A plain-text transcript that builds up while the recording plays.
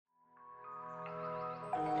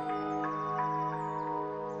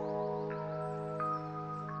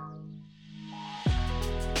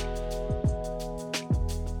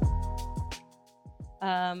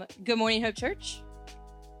Good morning, Hope Church.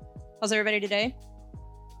 How's everybody today?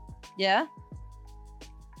 Yeah?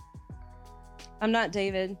 I'm not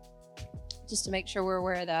David, just to make sure we're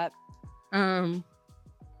aware of that.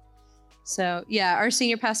 So yeah, our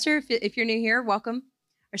senior pastor, if you're new here, welcome.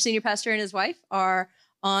 Our senior pastor and his wife are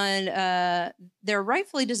on their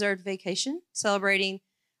rightfully deserved vacation, celebrating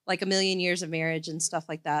like 1,000,000 years of marriage and stuff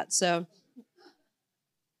like that. So,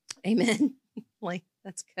 amen. Like,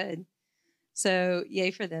 that's good. So,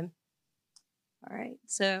 yay for them. All right.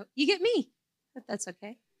 So, you get me, if that's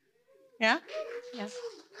okay. Yeah? Yeah.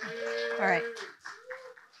 All right.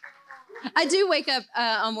 I do wake up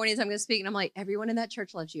on mornings I'm going to speak, and I'm like, everyone in that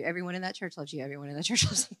church loves you. Everyone in that church loves you. Everyone in that church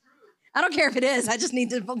loves you. I don't care if it is. I just need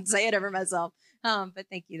to say it over myself. But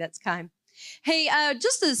thank you. That's kind. Hey,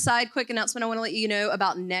 just a side quick announcement I want to let you know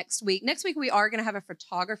about next week. Next week, we are going to have a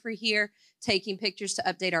photographer here taking pictures to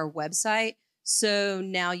update our website. So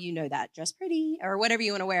now you know that. Dress pretty or whatever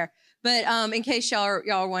you want to wear. But in case y'all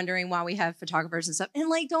are wondering why we have photographers and stuff. And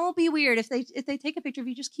like, don't be weird. If they take a picture of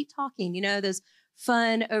you, just keep talking. You know, those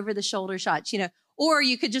fun over the shoulder shots, you know. Or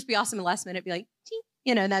you could just be awesome and last minute be like,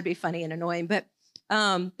 you know, and that'd be funny and annoying. But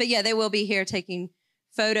yeah, they will be here taking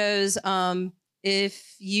photos.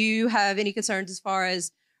 If you have any concerns as far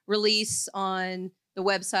as release on the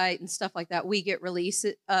website and stuff like that, we get release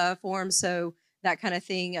forms. So that kind of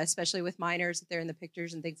thing, especially with minors, if they're in the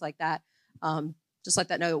pictures and things like that, just let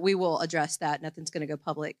that know that we will address that. Nothing's going to go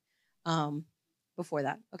public before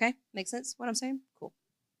that. Okay? Makes sense what I'm saying? Cool.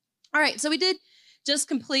 All right. So we did just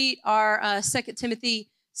complete our 2 Timothy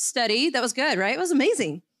study. That was good, right? It was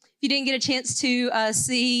amazing. If you didn't get a chance to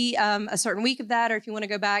see a certain week of that, or if you want to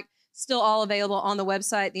go back, still all available on the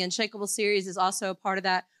website. The Unshakable series is also a part of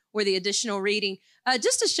that, or the additional reading.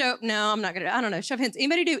 Just to show, no, I'm not going to, I don't know, show of hands.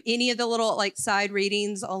 Anybody do any of the little like side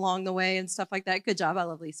readings along the way and stuff like that? Good job. I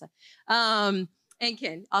love Lisa. And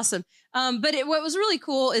Ken, awesome. But what was really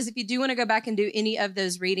cool is if you do want to go back and do any of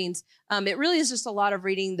those readings, it really is just a lot of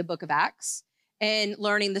reading the book of Acts and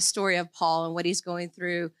learning the story of Paul and what he's going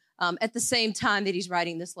through at the same time that he's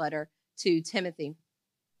writing this letter to Timothy.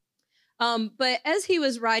 But as he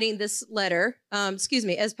was writing this letter,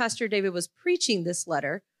 as Pastor David was preaching this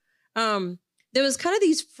letter, there was kind of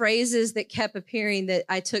these phrases that kept appearing that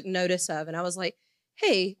I took notice of. And I was like,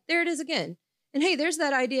 hey, there it is again. And hey, there's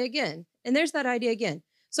that idea again. And there's that idea again.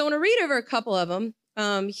 So I want to read over a couple of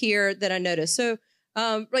them here that I noticed. So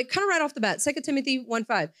like kind of right off the bat, 2 Timothy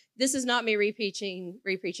 1:5. This is not me repreaching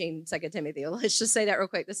 2 Timothy. Let's just say that real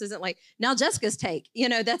quick. This isn't like, now Jessica's take. You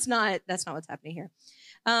know, that's not what's happening here.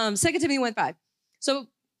 2 Timothy 1:5. So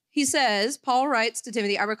he says, Paul writes to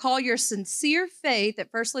Timothy, I recall your sincere faith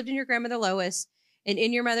that first lived in your grandmother Lois and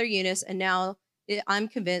in your mother Eunice, and now I'm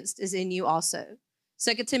convinced is in you also.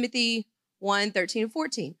 2 Timothy 1:13 and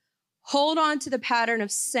 14. Hold on to the pattern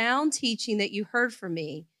of sound teaching that you heard from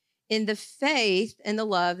me in the faith and the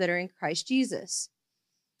love that are in Christ Jesus.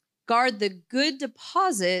 Guard the good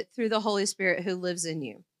deposit through the Holy Spirit who lives in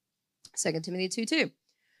you. 2 Timothy 2:2.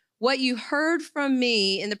 What you heard from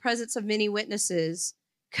me in the presence of many witnesses,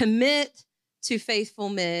 commit to faithful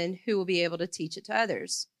men who will be able to teach it to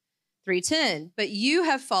others. 3:10. But you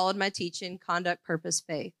have followed my teaching, conduct, purpose,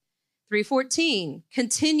 faith. 3:14.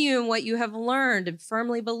 Continue in what you have learned and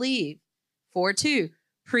firmly believe. 4:2.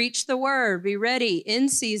 Preach the word, be ready in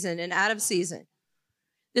season and out of season.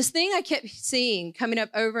 This thing I kept seeing coming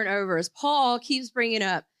up over and over as Paul keeps bringing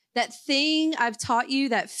up that thing I've taught you,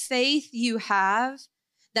 that faith you have,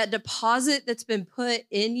 that deposit that's been put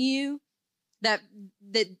in you, that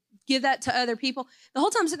give that to other people. The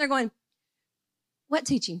whole time I'm sitting there going, what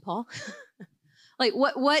teaching, Paul? Like,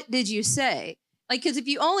 what did you say? Like, because if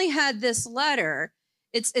you only had this letter,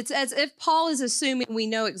 it's as if Paul is assuming we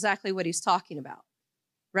know exactly what he's talking about,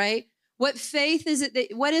 right? What faith is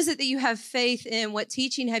it what is it that you have faith in? What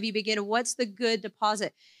teaching have you begun? What's the good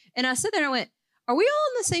deposit? And I sat there and I went, are we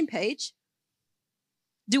all on the same page?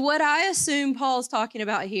 Do what I assume Paul's talking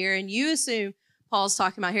about here and you assume Paul's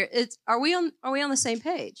talking about here, are we on the same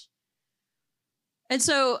page? And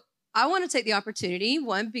so I want to take the opportunity,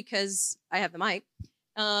 one, because I have the mic,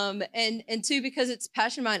 and two, because it's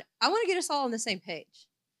passion of mine. I want to get us all on the same page.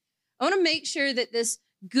 I want to make sure that this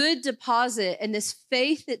good deposit and this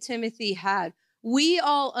faith that Timothy had, we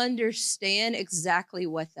all understand exactly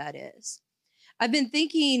what that is. I've been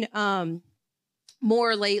thinking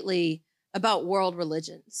more lately about world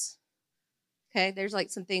religions. Okay, there's like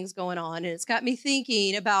some things going on, and it's got me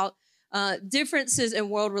thinking about differences in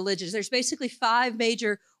world religions. There's basically 5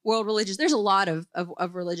 major world religions. There's a lot of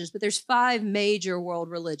religions, but there's 5 major world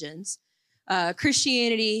religions.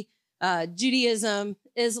 Christianity, Judaism,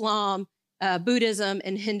 Islam, Buddhism,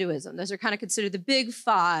 and Hinduism. Those are kind of considered the big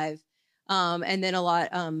five. And then a lot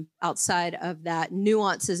outside of that,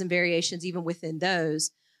 nuances and variations even within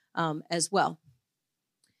those as well.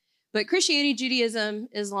 But Christianity, Judaism,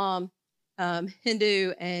 Islam,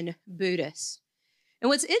 Hindu, and Buddhist. And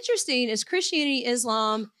what's interesting is Christianity,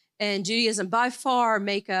 Islam, and Judaism by far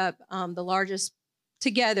make up the largest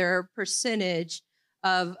together percentage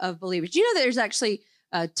of believers. Do you know that there's actually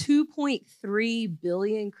 2.3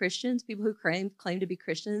 billion Christians, people who claim to be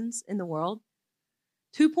Christians in the world?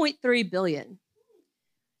 2.3 billion.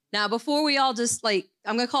 Now, before we all just I'm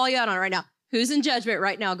going to call you out on it right now. Who's in judgment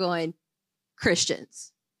right now going,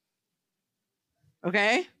 Christians?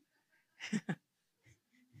 Okay?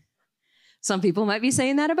 Some people might be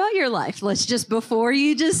saying that about your life. Let's just, before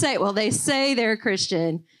you just say, well, they say they're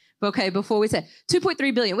Christian. Okay, before we say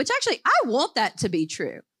 2.3 billion, which actually, I want that to be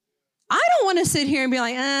true. I don't want to sit here and be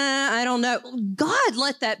like, I don't know. God,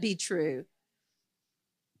 let that be true.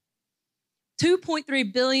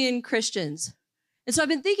 2.3 billion Christians. And so I've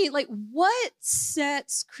been thinking, what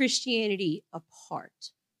sets Christianity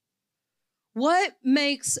apart? What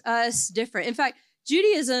makes us different? In fact,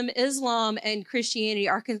 Judaism, Islam, and Christianity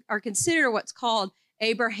are considered what's called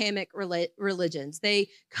Abrahamic religions. They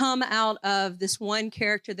come out of this one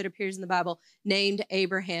character that appears in the Bible named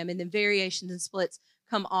Abraham, and then variations and splits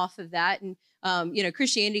come off of that. And,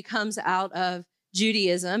 Christianity comes out of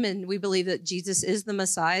Judaism, and we believe that Jesus is the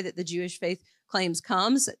Messiah that the Jewish faith claims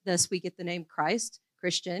comes. Thus, we get the name Christ,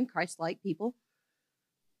 Christian, Christ-like people.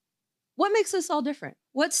 What makes us all different?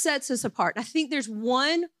 What sets us apart? I think there's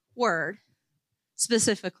one word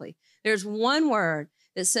specifically. There's one word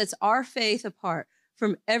that sets our faith apart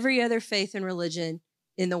from every other faith and religion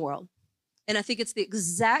in the world. And I think it's the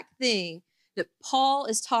exact thing that Paul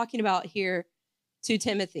is talking about here to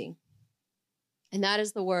Timothy. And that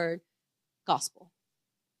is the word gospel.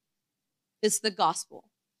 It's the gospel.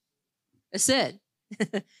 It's it.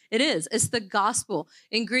 It is. It's the gospel.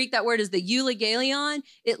 In Greek, that word is the euangelion.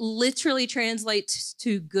 It literally translates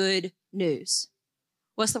to good news.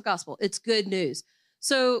 What's the gospel? It's good news.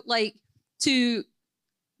 So, to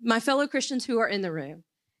my fellow Christians who are in the room,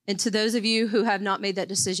 and to those of you who have not made that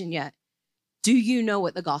decision yet, do you know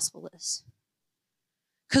what the gospel is?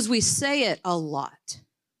 Because we say it a lot.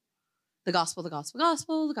 The gospel, the gospel,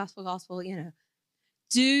 gospel, the gospel, gospel,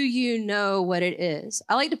 Do you know what it is?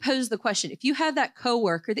 I like to pose the question. If you have that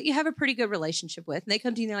coworker that you have a pretty good relationship with, and they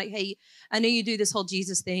come to you and they're like, hey, I know you do this whole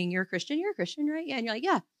Jesus thing. You're a Christian, right? Yeah. And you're like,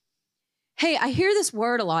 yeah. Hey, I hear this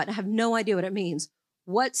word a lot and I have no idea what it means.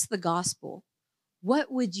 What's the gospel?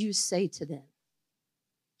 What would you say to them?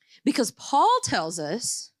 Because Paul tells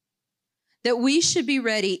us that we should be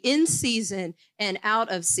ready in season and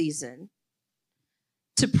out of season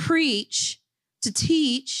to preach, to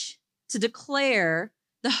teach, to declare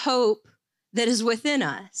the hope that is within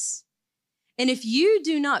us. And if you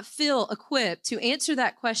do not feel equipped to answer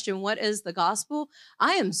that question, what is the gospel?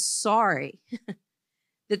 I am sorry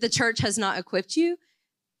that the church has not equipped you.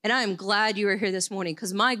 And I am glad you are here this morning,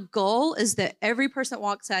 because my goal is that every person that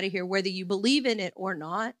walks out of here, whether you believe in it or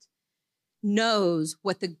not, knows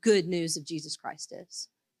what the good news of Jesus Christ is.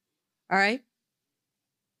 All right?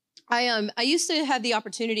 I used to have the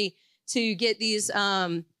opportunity to get these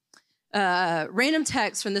random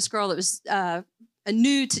texts from this girl that was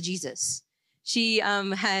new to Jesus. She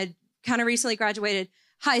had kind of recently graduated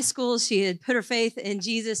high school. She had put her faith in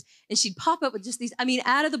Jesus, and she'd pop up with just these,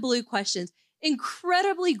 out of the blue questions,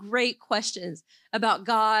 incredibly great questions about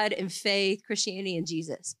God and faith, Christianity, and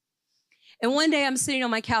Jesus. And one day I'm sitting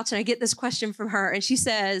on my couch and I get this question from her, and she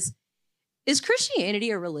says, is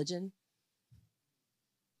Christianity a religion?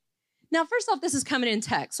 Now, first off, this is coming in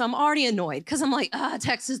text, so I'm already annoyed because I'm like,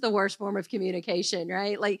 text is the worst form of communication,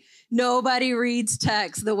 right? Nobody reads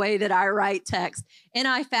text the way that I write text, and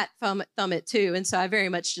I fat thumb it too, and so I very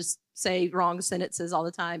much just say wrong sentences all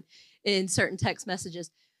the time in certain text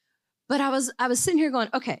messages. But I was sitting here going,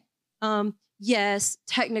 okay, yes,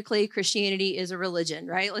 technically Christianity is a religion,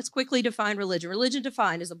 right? Let's quickly define religion. Religion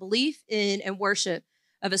defined as a belief in and worship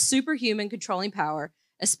of a superhuman controlling power,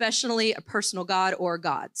 especially a personal God or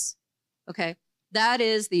gods. Okay, that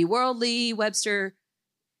is the worldly Webster.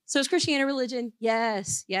 So is Christianity a religion?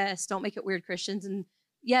 Yes. Don't make it weird, Christians. And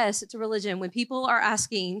yes, it's a religion. When people are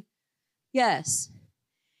asking, yes.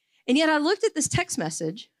 And yet I looked at this text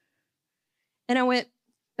message and I went,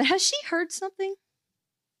 but has she heard something?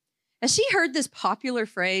 Has she heard this popular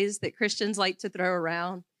phrase that Christians like to throw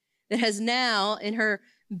around that has now, in her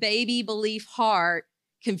baby belief heart,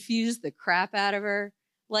 confused the crap out of her?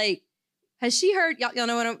 Has she heard? Y'all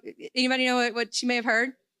know anybody know what she may have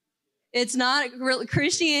heard? It's not,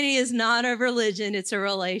 Christianity is not a religion, it's a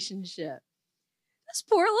relationship. this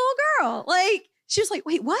poor little girl. Like, she was like,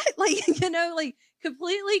 wait, what? Like, like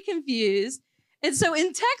completely confused. And so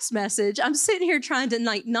in text message, I'm sitting here trying to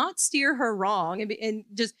like not steer her wrong but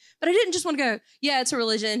I didn't just want to go, yeah, it's a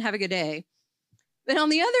religion. Have a good day. But on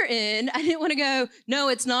the other end, I didn't want to go, no,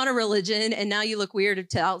 it's not a religion. And now you look weird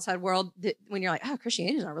to the outside world when you're like, oh,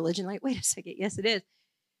 Christianity is not a religion. Like, wait a second. Yes, it is.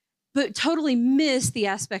 But totally miss the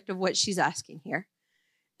aspect of what she's asking here.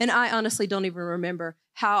 And I honestly don't even remember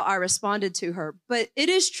how I responded to her. But it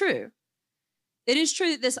is true. It is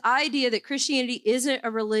true that this idea that Christianity isn't a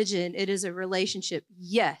religion, it is a relationship.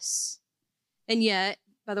 Yes. And yet,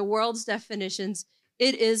 by the world's definitions,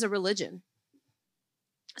 it is a religion.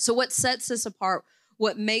 So what sets us apart,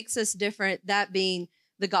 what makes us different, that being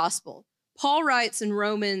the gospel. Paul writes in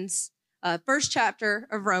Romans, first chapter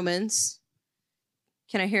of Romans.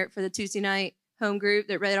 Can I hear it for the Tuesday night home group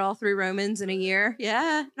that read all through Romans in a year?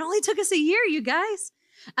 Yeah, it only took us a year, you guys.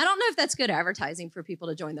 I don't know if that's good advertising for people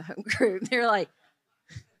to join the home group. They're like,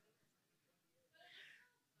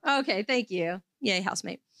 okay, thank you. Yay,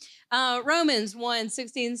 housemate. Romans 1,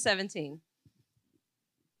 16, 17.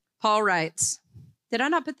 Paul writes, did I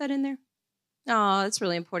not put that in there? Oh, that's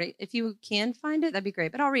really important. If you can find it, that'd be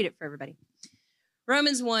great, but I'll read it for everybody.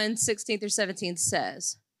 Romans 1, 16 through 17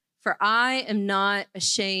 says, for I am not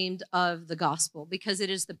ashamed of the gospel because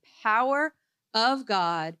it is the power of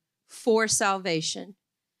God for salvation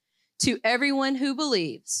to everyone who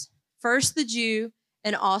believes, first the Jew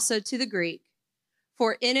and also to the Greek.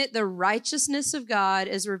 For in it the righteousness of God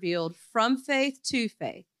is revealed from faith to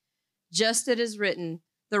faith, just as it is written,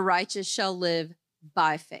 the righteous shall live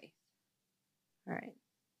by faith. All right.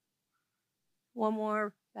 One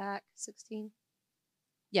more back, 16.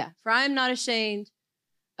 Yeah, for I am not ashamed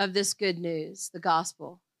of this good news, the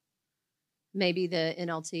gospel. Maybe the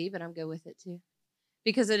NLT, but I'm good with it too.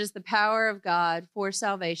 Because it is the power of God for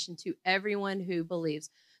salvation to everyone who believes.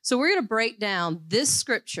 So we're going to break down this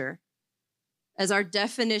scripture as our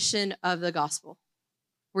definition of the gospel.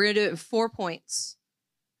 We're going to do it in 4 points.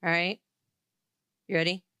 All right? You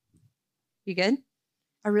ready? You good?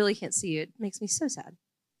 I really can't see you. It makes me so sad.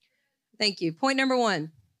 Thank you. Point number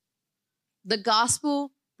 1. The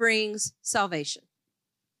gospel brings salvation.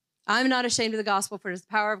 I'm not ashamed of the gospel, for it is the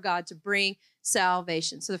power of God to bring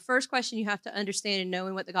salvation. So the first question you have to understand in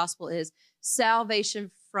knowing what the gospel is,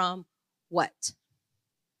 salvation from what?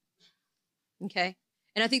 Okay?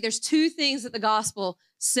 And I think there's 2 things that the gospel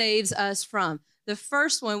saves us from. The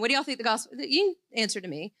first one, what do y'all think the gospel, you can answer to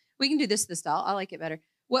me. We can do this style. I like it better.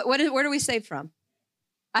 Where are we saved from?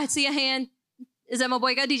 I see a hand. Is that my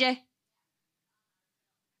boy? Go, DJ.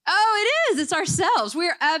 Oh, it is. It's ourselves. We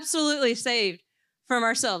are absolutely saved from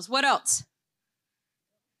ourselves. What else?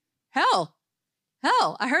 Hell.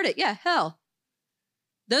 Hell. I heard it. Yeah, hell.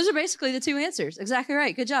 Those are basically the 2 answers. Exactly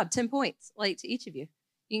right. Good job. 10 points, like to each of you.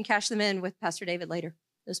 You can cash them in with Pastor David later,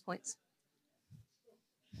 those points.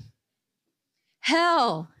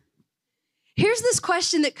 Hell. Here's this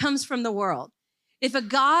question that comes from the world. If a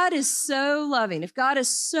God is so loving,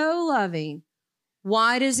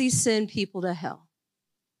 why does he send people to hell?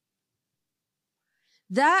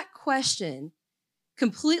 That question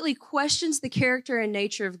completely questions the character and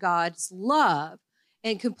nature of God's love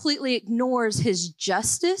and completely ignores his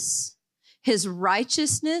justice, his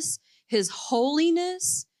righteousness, his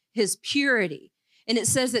holiness, his purity. And it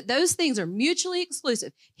says that those things are mutually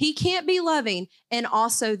exclusive. He can't be loving and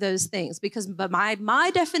also those things, because by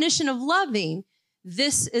my definition of loving,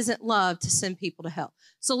 this isn't love to send people to hell.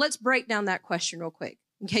 So let's break down that question real quick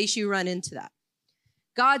in case you run into that.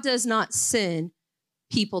 God does not send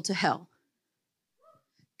people to hell.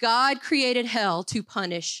 God created hell to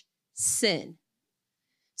punish sin.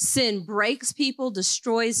 Sin breaks people,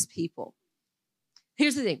 destroys people.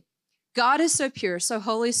 Here's the thing. God is so pure, so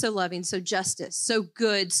holy, so loving, so justice, so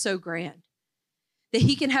good, so grand, that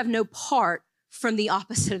he can have no part from the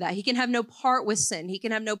opposite of that. He can have no part with sin. He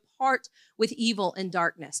can have no part with evil and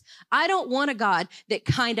darkness. I don't want a God that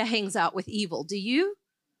kind of hangs out with evil. Do you?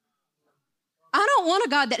 I don't want a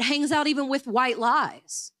God that hangs out even with white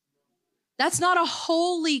lies. That's not a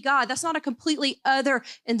holy God. That's not a completely other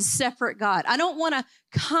and separate God. I don't want a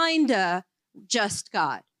kinda just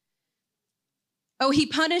God. Oh, he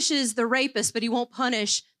punishes the rapist, but he won't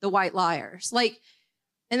punish the white liars.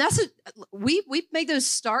 And we make those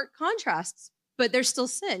stark contrasts, but there's still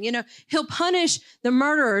sin. You know, he'll punish the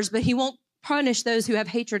murderers, but he won't punish those who have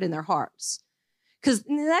hatred in their hearts, because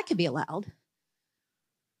that could be allowed.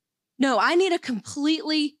 No, I need a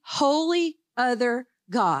completely holy other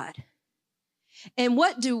God. And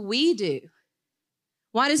what do?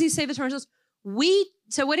 Why does he save us from ourselves?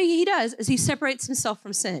 So what he does is he separates himself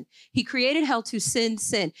from sin. He created hell to send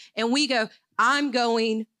sin. And we go, I'm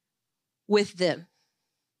going with them.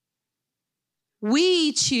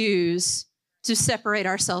 We choose to separate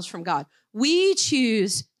ourselves from God. We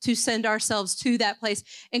choose to send ourselves to that place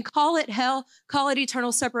and call it hell, call it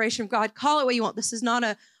eternal separation from God, call it what you want. This is not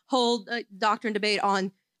a whole doctrine debate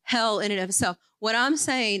on hell in and of itself. What I'm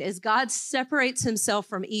saying is God separates himself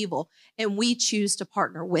from evil and we choose to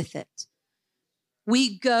partner with it.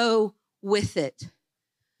 We go with it.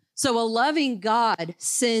 So a loving God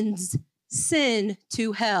sends sin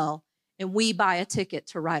to hell and we buy a ticket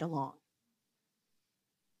to ride along.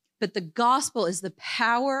 But the gospel is the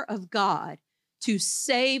power of God to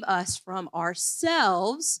save us from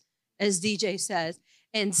ourselves, as DJ says,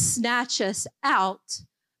 and snatch us out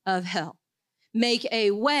of hell. Make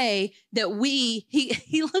a way that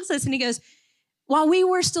he looks at us and he goes, while we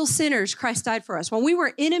were still sinners, Christ died for us. While we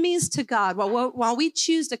were enemies to God, while we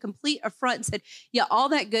choose to complete affront and said, yeah, all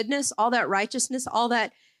that goodness, all that righteousness, all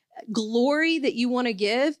that glory that you want to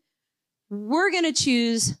give, we're going to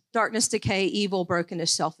choose darkness, decay, evil,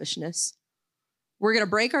 brokenness, selfishness. We're going to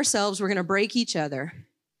break ourselves. We're going to break each other.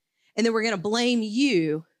 And then we're going to blame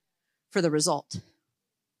you for the result.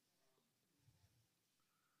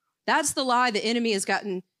 That's the lie the enemy has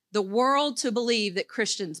gotten the world to believe that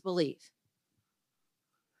Christians believe.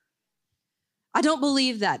 I don't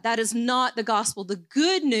believe that. That is not the gospel. The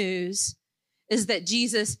good news is that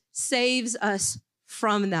Jesus saves us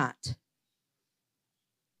from that.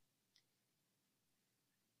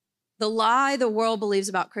 The lie the world believes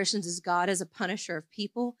about Christians is God as a punisher of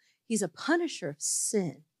people. He's a punisher of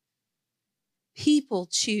sin. People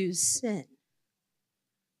choose sin.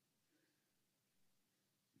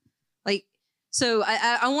 So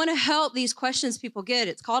I want to help these questions people get.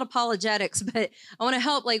 It's called apologetics, but I want to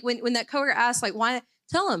help, when that coworker asks, why,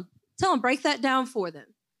 tell them, break that down for them.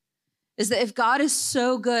 Is that if God is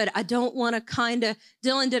so good, I don't want to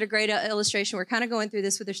Dylan did a great illustration. We're kind of going through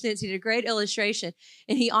this with their students. He did a great illustration,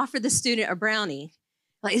 and he offered the student a brownie.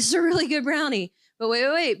 This is a really good brownie. But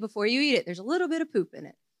wait, before you eat it, there's a little bit of poop in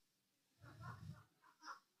it.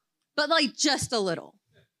 But just a little.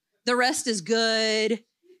 The rest is good,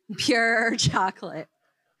 pure chocolate.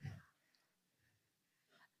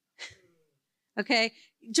 Okay?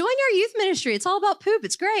 Join our youth ministry. It's all about poop.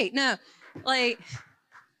 It's great. No,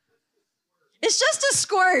 it's just a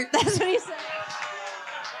squirt. That's what he said.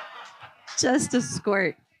 Just a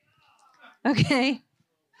squirt. Okay?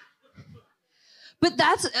 But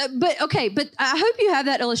I hope you have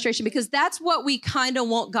that illustration, because that's what we kind of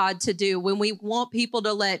want God to do when we want people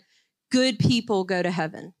to let good people go to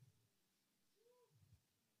heaven.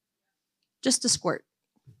 Just a squirt.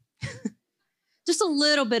 Just a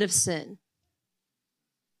little bit of sin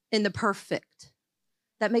in the perfect.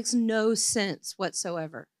 That makes no sense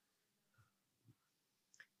whatsoever.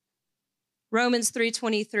 Romans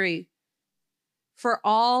 3:23, for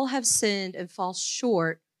all have sinned and fall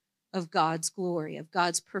short of God's glory, of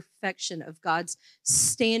God's perfection, of God's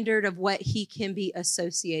standard of what he can be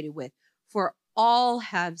associated with. For all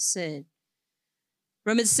have sinned.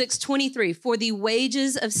 Romans 6:23, for the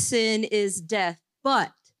wages of sin is death,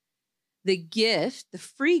 but the gift, the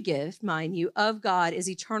free gift, mind you, of God is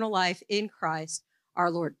eternal life in Christ our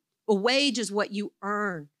Lord. A wage is what you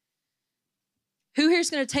earn. Who here is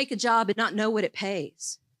going to take a job and not know what it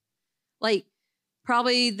pays?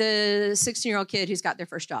 Probably the 16-year-old kid who's got their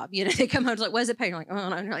first job. They come home what does it pay? You're oh,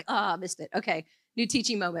 no. And you're I missed it. Okay, new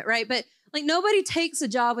teaching moment, right? But nobody takes a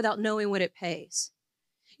job without knowing what it pays.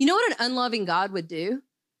 You know what an unloving God would do?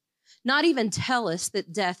 Not even tell us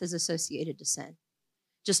that death is associated to sin.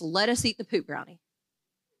 Just let us eat the poop brownie.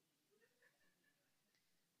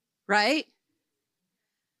 Right?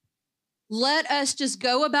 Let us just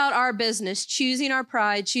go about our business, choosing our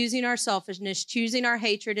pride, choosing our selfishness, choosing our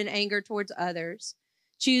hatred and anger towards others,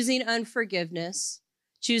 choosing unforgiveness,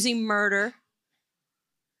 choosing murder,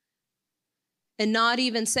 and not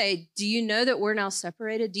even say, do you know that we're now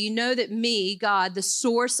separated? Do you know that me, God, the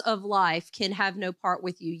source of life, can have no part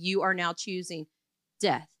with you? You are now choosing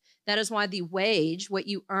death. That is why the wage, what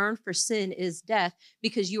you earn for sin, is death,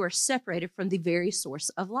 because you are separated from the very source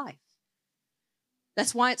of life.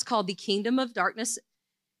 That's why it's called the kingdom of darkness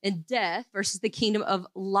and death versus the kingdom of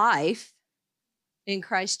life in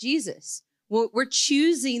Christ Jesus. We're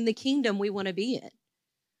choosing the kingdom we want to be in.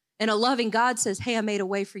 And a loving God says, hey, I made a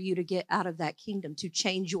way for you to get out of that kingdom, to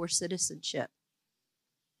change your citizenship.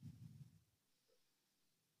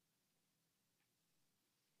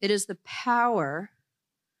 It is the power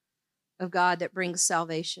of God that brings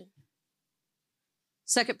salvation.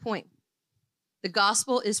 Second point, the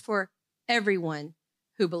gospel is for everyone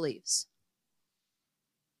who believes.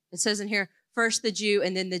 It says in here, first the Jew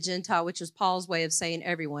and then the Gentile, which was Paul's way of saying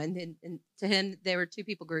everyone. And to him, there were two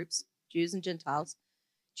people groups, Jews and Gentiles,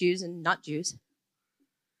 Jews and not Jews.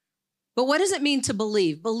 But what does it mean to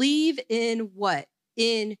believe? Believe in what?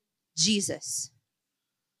 In Jesus.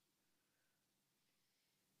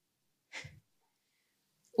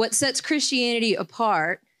 What sets Christianity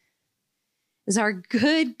apart is our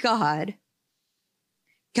good God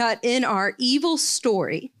got in our evil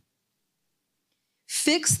story,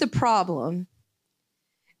 fixed the problem,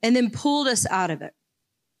 and then pulled us out of it.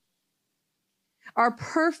 Our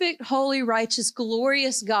perfect, holy, righteous,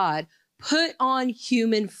 glorious God put on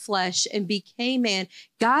human flesh and became man,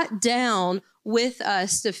 got down with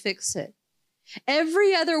us to fix it.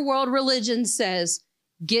 Every other world religion says,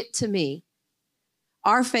 get to me.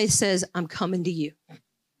 Our faith says, I'm coming to you.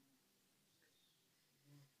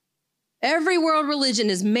 Every world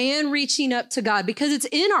religion is man reaching up to God because it's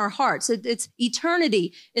in our hearts. It's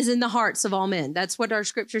eternity is in the hearts of all men. That's what our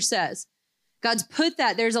scripture says. God's put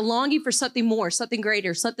that. There's a longing for something more, something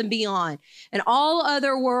greater, something beyond. And all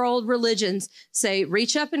other world religions say,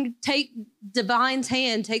 reach up and take divine's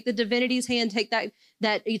hand, take the divinity's hand, take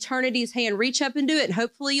that eternity's hand, reach up and do it. And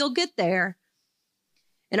hopefully you'll get there.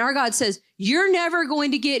 And our God says, you're never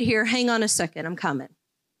going to get here. Hang on a second. I'm coming.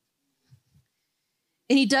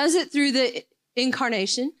 And he does it through the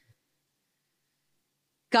incarnation.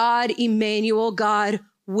 God, Emmanuel, God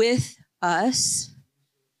with us.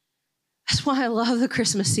 That's why I love the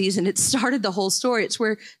Christmas season. It started the whole story. It's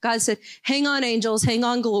where God said, hang on, angels, hang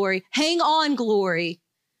on, glory. Hang on, glory.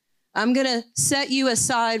 I'm going to set you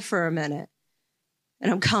aside for a minute. And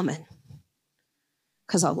I'm coming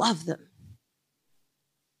because I love them.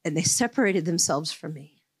 And they separated themselves from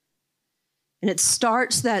me. And it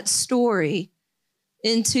starts that story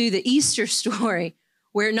into the Easter story,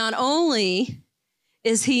 where not only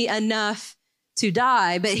is he enough to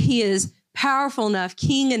die, but he is powerful enough,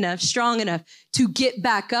 king enough, strong enough to get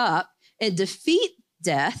back up and defeat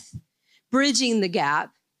death, bridging the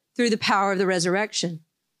gap through the power of the resurrection.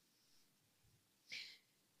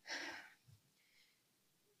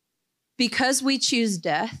 Because we choose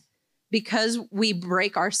death, because we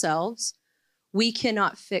break ourselves, we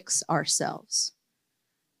cannot fix ourselves.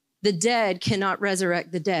 The dead cannot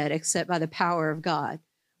resurrect the dead except by the power of God,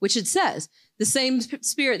 which it says, the same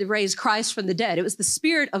spirit that raised Christ from the dead. It was the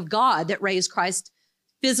spirit of God that raised Christ's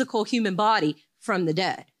physical human body from the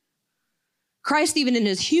dead. Christ, even in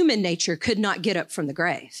his human nature, could not get up from the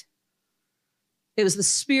grave. It was the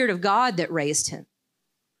spirit of God that raised him.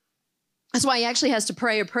 That's why he actually has to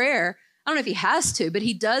pray a prayer. I don't know if he has to, but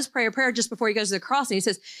he does pray a prayer just before he goes to the cross. And he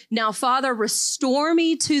says, now, Father, restore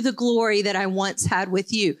me to the glory that I once had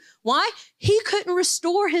with you. Why? He couldn't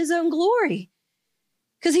restore his own glory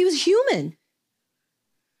because he was human.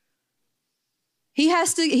 He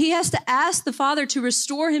has to ask the Father to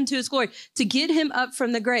restore him to his glory, to get him up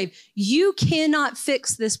from the grave. You cannot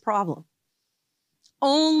fix this problem.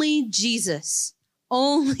 Only Jesus.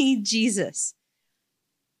 Only Jesus.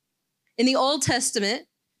 In the Old Testament,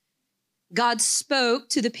 God spoke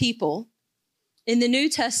to the people. In the New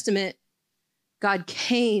Testament, God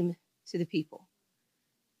came to the people.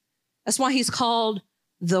 That's why he's called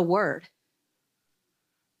the Word.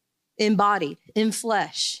 Embodied, in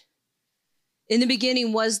flesh. In the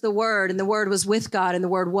beginning was the Word, and the Word was with God, and the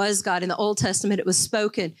Word was God. In the Old Testament, it was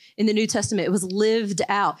spoken. In the New Testament, it was lived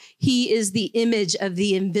out. He is the image of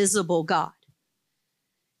the invisible God.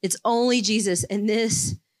 It's only Jesus. And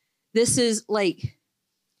this is like,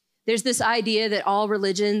 there's this idea that all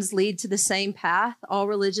religions lead to the same path. All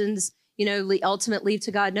religions, ultimately lead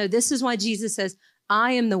to God. No, this is why Jesus says,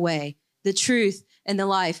 I am the way, the truth, and the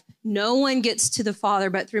life. No one gets to the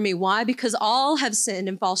Father but through me. Why? Because all have sinned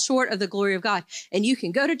and fall short of the glory of God. And you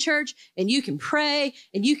can go to church, and you can pray,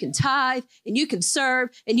 and you can tithe, and you can serve,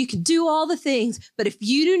 and you can do all the things. But if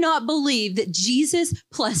you do not believe that Jesus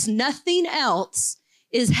plus nothing else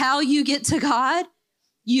is how you get to God,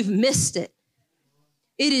 you've missed it.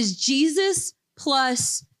 It is Jesus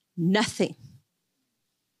plus nothing.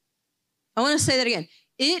 I want to say that again.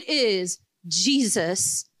 It is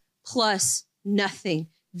Jesus plus nothing.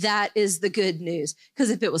 That is the good news.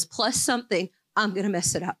 Because if it was plus something, I'm going to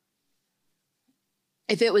mess it up.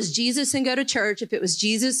 If it was Jesus and go to church, if it was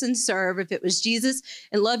Jesus and serve, if it was Jesus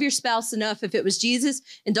and love your spouse enough, if it was Jesus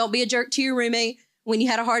and don't be a jerk to your roommate when you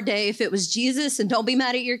had a hard day, if it was Jesus and don't be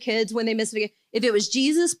mad at your kids when they miss it again, if it was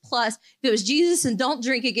Jesus plus, if it was Jesus and don't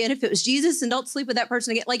drink again, if it was Jesus and don't sleep with that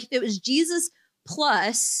person again, like if it was Jesus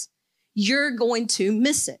plus, you're going to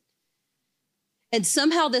miss it. And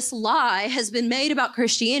somehow this lie has been made about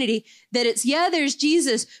Christianity that it's, there's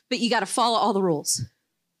Jesus, but you got to follow all the rules.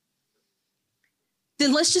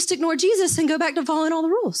 then let's just ignore Jesus and go back to following all the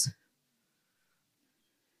rules.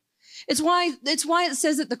 It's why it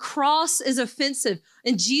says that the cross is offensive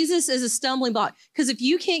and Jesus is a stumbling block. Because if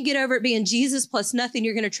you can't get over it being Jesus plus nothing,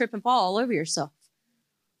 you're going to trip and fall all over yourself.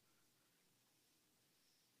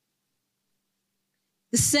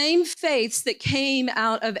 The same faiths that came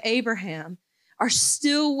out of Abraham are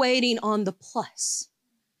still waiting on the plus.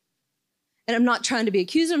 And I'm not trying to be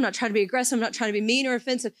accusive. I'm not trying to be aggressive. I'm not trying to be mean or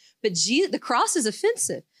offensive. But the cross is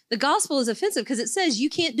offensive. The gospel is offensive because it says you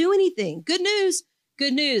can't do anything. Good news.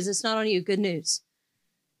 Good news. It's not on you. Good news.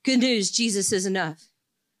 Good news. Jesus is enough.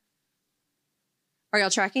 Are y'all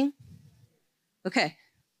tracking? Okay.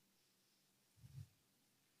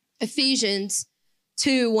 Ephesians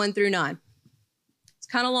 2, 1 through 9. It's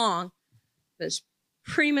kind of long, but it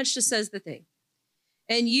pretty much just says the thing.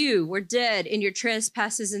 And you were dead in your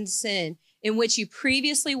trespasses and sin, in which you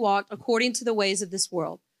previously walked according to the ways of this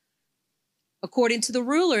world, according to the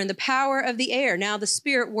ruler and the power of the air, now the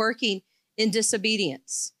spirit working in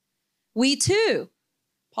disobedience. We too,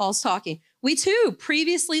 Paul's talking, we too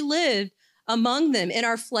previously lived among them in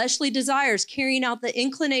our fleshly desires, carrying out the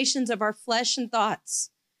inclinations of our flesh and thoughts.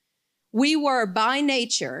 We were by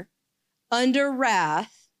nature under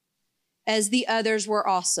wrath as the others were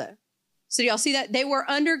also. So do y'all see that? They were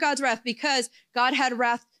under God's wrath because God had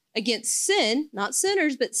wrath against sin, not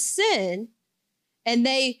sinners, but sin, and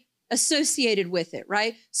they associated with it,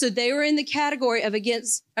 right? So they were in the category of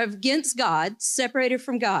against God, separated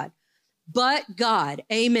from God. But God,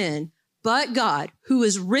 amen, but God, who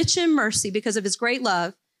is rich in mercy because of his great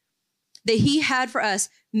love that he had for us,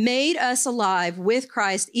 made us alive with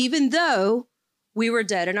Christ, even though we were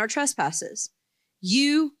dead in our trespasses.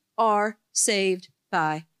 You are saved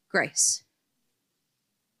by grace.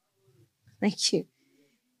 Thank you.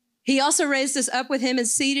 He also raised us up with him and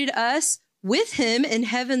seated us with him in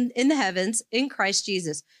heaven, in the heavens, in Christ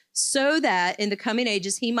Jesus, so that in the coming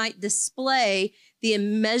ages he might display the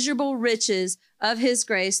immeasurable riches of his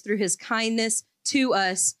grace through his kindness to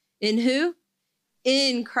us in who?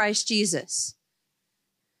 In Christ Jesus.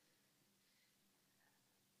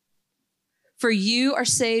 For you are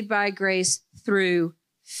saved by grace through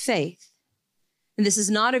faith. And this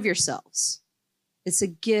is not of yourselves. It's a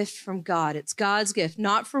gift from God. It's God's gift,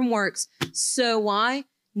 not from works. So why?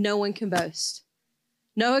 No one can boast.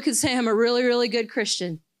 No one can say, I'm a really, really good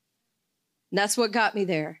Christian. And that's what got me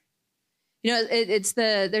there. You know,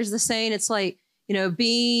 there's the saying, it's like, you know,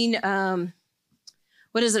 being,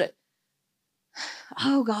 what is it?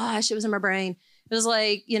 Oh gosh, it was in my brain. It was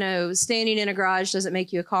like, you know, standing in a garage doesn't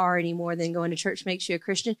make you a car any more than going to church makes you a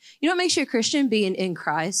Christian. You know what makes you a Christian? Being in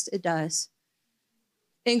Christ. It does.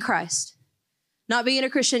 In Christ. Not being a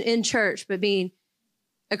Christian in church, but being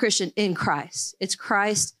a Christian in Christ. It's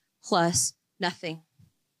Christ plus nothing.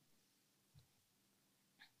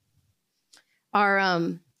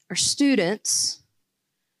 Our students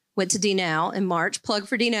went to DNOW in March. Plug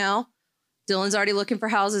for DNOW. Dylan's already looking for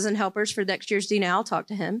houses and helpers for next year's DNOW. Talk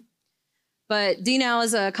to him. But DNOW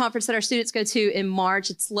is a conference that our students go to in March.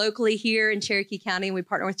 It's locally here in Cherokee County, and we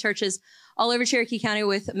partner with churches all over Cherokee County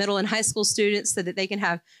with middle and high school students so that they can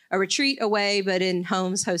have a retreat away, but in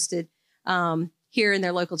homes hosted here in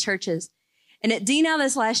their local churches. And at DNOW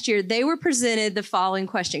this last year, they were presented the following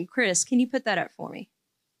question. Chris, can you put that up for me?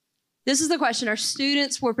 This is the question our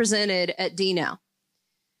students were presented at DNOW.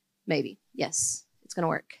 Maybe. Yes, it's going to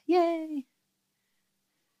work. Yay.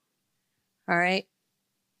 All right.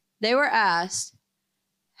 They were asked,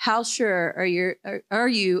 how sure are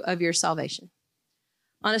you of your salvation?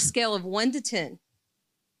 On a scale of 1 to 10,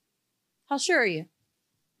 how sure are you?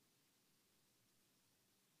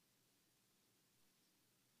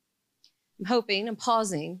 I'm hoping and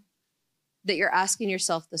pausing that you're asking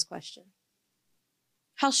yourself this question.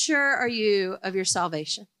 How sure are you of your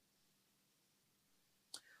salvation?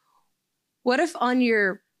 What if on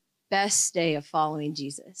your best day of following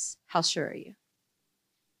Jesus, how sure are you?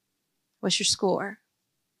 What's your score?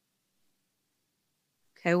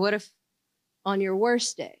 Okay, what if on your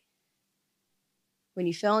worst day, when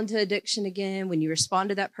you fell into addiction again, when you respond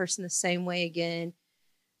to that person the same way again,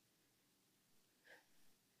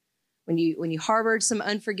 when you harbored some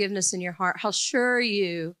unforgiveness in your heart, how sure are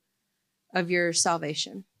you of your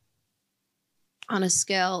salvation? On a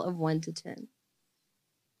scale of 1 to 10.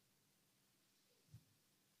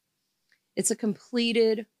 It's a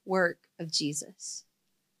completed work of Jesus.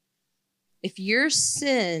 If your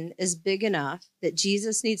sin is big enough that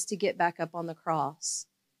Jesus needs to get back up on the cross,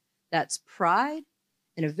 that's pride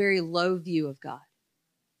and a very low view of God.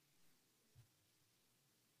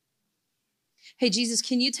 Hey, Jesus,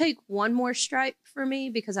 can you take one more stripe for me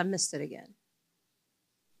because I missed it again?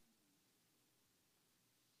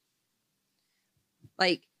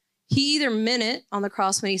 Like, he either meant it on the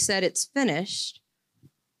cross when he said it's finished,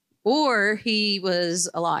 or he was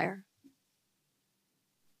a liar.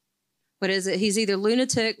 What is it? He's either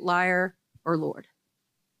lunatic, liar, or Lord.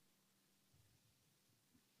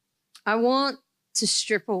 I want to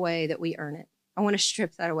strip away that we earn it. I want to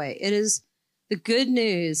strip that away. It is the good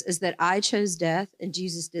news is that I chose death and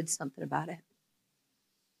Jesus did something about it.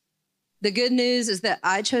 The good news is that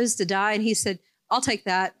I chose to die and he said, I'll take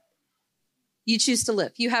that. You choose to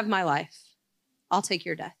live. You have my life. I'll take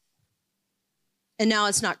your death. And now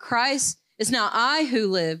it's not Christ. It's not I who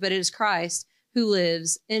live, but it is Christ who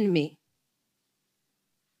lives in me.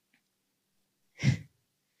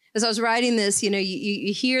 As I was writing this,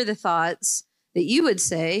 you hear the thoughts that you would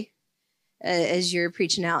say as you're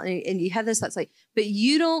preaching out, and you have those thoughts like, but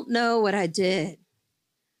you don't know what I did.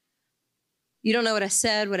 You don't know what I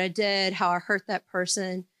said, what I did, how I hurt that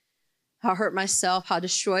person, how I hurt myself, how I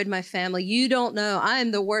destroyed my family. You don't know. I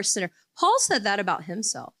am the worst sinner. Paul said that about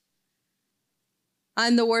himself.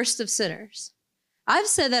 I'm the worst of sinners. I've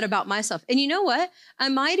said that about myself. And you know what? I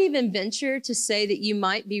might even venture to say that you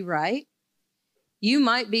might be right. You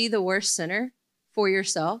might be the worst sinner for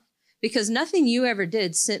yourself because nothing you ever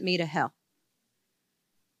did sent me to hell.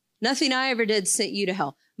 Nothing I ever did sent you to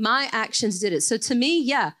hell. My actions did it. So to me,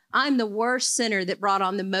 yeah, I'm the worst sinner that brought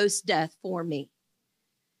on the most death for me.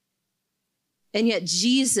 And yet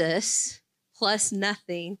Jesus plus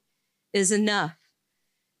nothing is enough.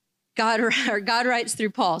 God writes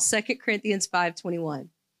through Paul, 2 Corinthians 5:21.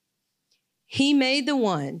 He made the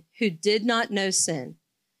one who did not know sin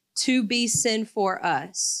to be sin for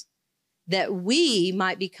us, that we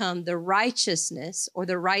might become the righteousness or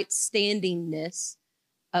the right standingness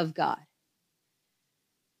of God.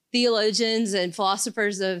 Theologians and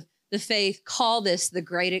philosophers of the faith call this the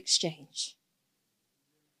great exchange.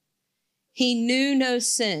 He knew no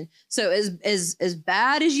sin. So as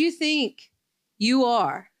bad as you think you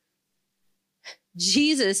are,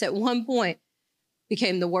 Jesus at one point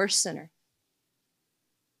became the worst sinner.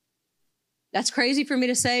 That's crazy for me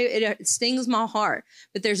to say. It stings my heart.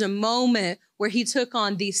 But there's a moment where he took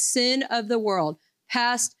on the sin of the world,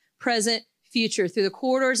 past, present, future, through the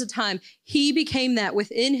corridors of time. He became that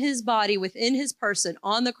within his body, within his person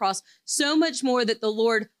on the cross, so much more that the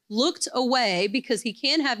Lord looked away because he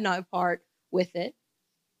can have no part with it.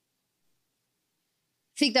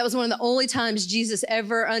 I think that was one of the only times Jesus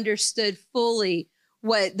ever understood fully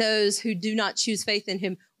what those who do not choose faith in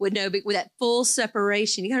him would know, but with that full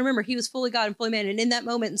separation. You got to remember, he was fully God and fully man. And in that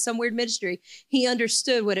moment, in some weird mystery, he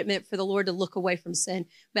understood what it meant for the Lord to look away from sin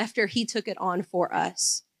after he took it on for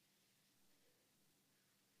us.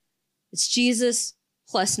 It's Jesus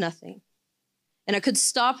plus nothing. And I could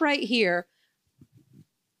stop right here,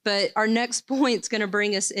 but our next point's going to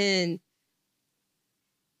bring us in.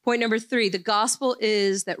 Point number 3, the gospel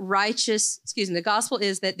is that the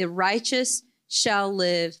righteous shall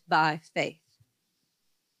live by faith.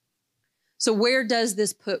 So where does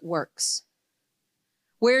this put works?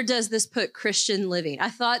 Where does this put Christian living? I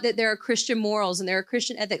thought that there are Christian morals and there are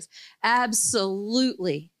Christian ethics.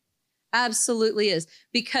 Absolutely. Absolutely is.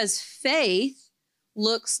 Because faith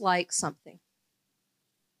looks like something.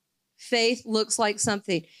 Faith looks like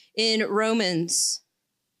something. In Romans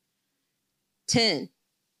 10,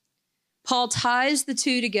 Paul ties the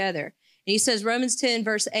two together. And he says, Romans 10,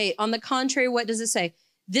 verse 8, on the contrary, what does it say?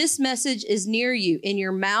 This message is near you, in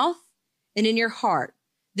your mouth and in your heart.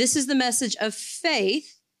 This is the message of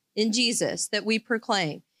faith in Jesus that we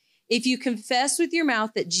proclaim. If you confess with your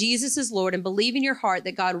mouth that Jesus is Lord and believe in your heart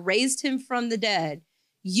that God raised him from the dead,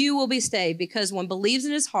 you will be saved, because one believes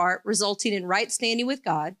in his heart, resulting in right standing with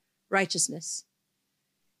God, righteousness.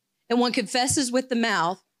 And one confesses with the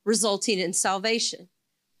mouth, resulting in salvation.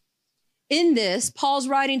 In this, Paul's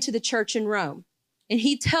writing to the church in Rome, and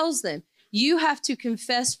he tells them, you have to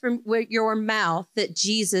confess from your mouth that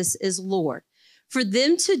Jesus is Lord. For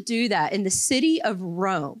them to do that in the city of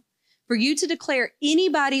Rome, for you to declare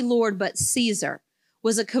anybody Lord but Caesar,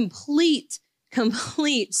 was a complete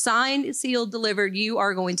signed, sealed, delivered, you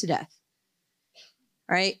are going to death.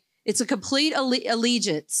 All right? It's a complete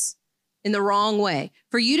allegiance in the wrong way.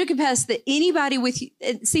 For you to confess that anybody with you,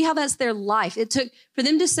 see how that's their life. It took, for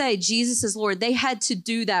them to say Jesus is Lord, they had to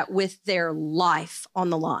do that with their life on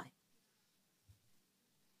the line.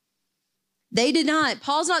 They did not.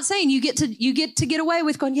 Paul's not saying you get to get away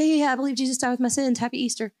with going, yeah, I believe Jesus died with my sins. Happy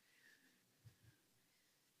Easter.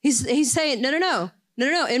 He's saying, no.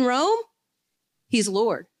 In Rome, he's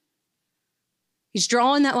Lord. He's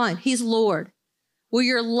drawing that line. He's Lord. Will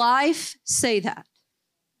your life say that?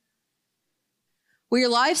 Will your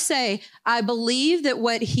life say, I believe that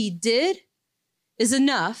what he did is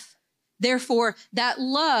enough. Therefore, that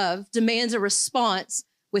love demands a response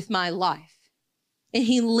with my life. And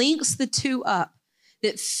he links the two up,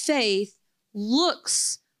 that faith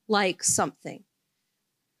looks like something.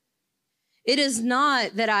 It is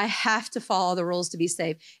not that I have to follow the rules to be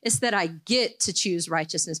saved. It's that I get to choose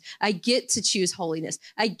righteousness. I get to choose holiness.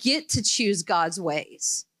 I get to choose God's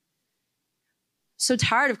ways. So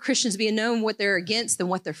tired of Christians being known what they're against than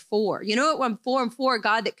what they're for. You know what I'm for? I'm for a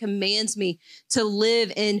God that commands me to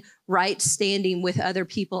live in right standing with other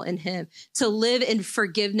people in him, to live in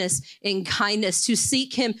forgiveness and kindness, to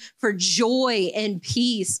seek him for joy and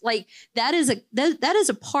peace. Like that is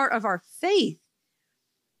a part of our faith.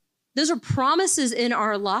 Those are promises in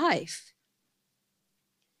our life.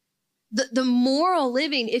 The moral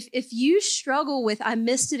living, if you struggle with, I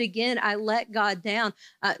missed it again, I let God down,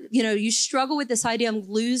 you struggle with this idea of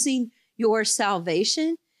losing your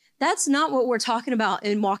salvation, that's not what we're talking about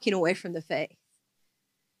in walking away from the faith.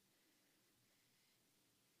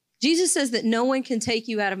 Jesus says that no one can take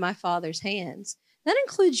you out of my Father's hands. That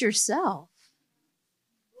includes yourself.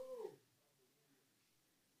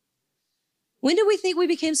 When did we think we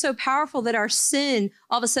became so powerful that our sin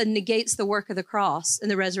all of a sudden negates the work of the cross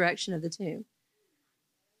and the resurrection of the tomb?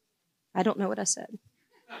 I don't know what I said.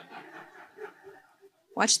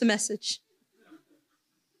 Watch the message.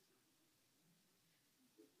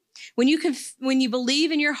 When you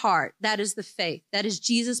believe in your heart, that is the faith. That is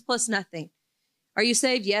Jesus plus nothing. Are you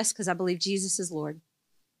saved? Yes, because I believe Jesus is Lord.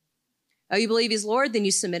 Oh, you believe he's Lord? Then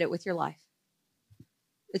you submit it with your life.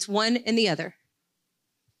 It's one and the other.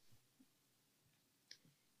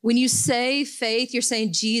 When you say faith, you're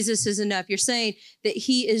saying Jesus is enough. You're saying that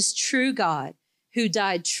he is true God who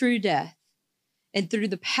died true death and through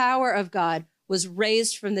the power of God was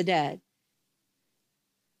raised from the dead.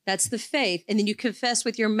 That's the faith. And then you confess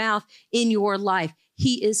with your mouth in your life.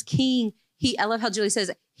 He is king. I love how Julie says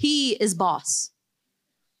it. He is boss.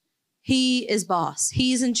 He is boss.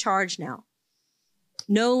 He's in charge now.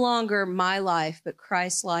 No longer my life, but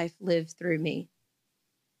Christ's life lived through me.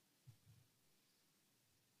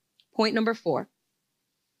 Point number 4.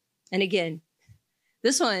 And again,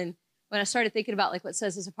 this one, when I started thinking about like what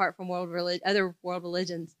sets us apart from other world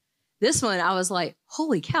religions, this one, I was like,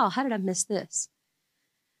 holy cow, how did I miss this?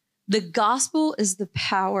 The gospel is the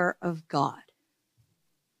power of God.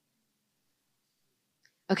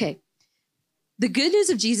 Okay, the good news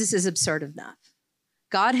of Jesus is absurd enough.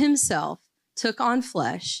 God himself took on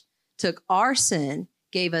flesh, took our sin,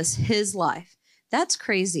 gave us his life. That's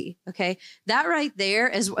crazy, okay? That right there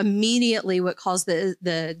is immediately what caused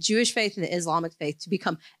the Jewish faith and the Islamic faith to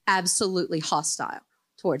become absolutely hostile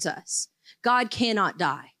towards us. God cannot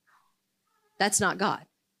die. That's not God.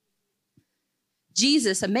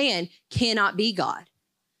 Jesus, a man, cannot be God.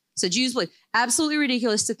 So Jews believe, absolutely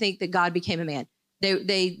ridiculous to think that God became a man.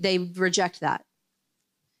 They reject that.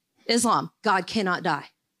 Islam, God cannot die.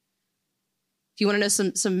 If you want to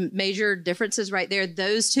know some major differences right there,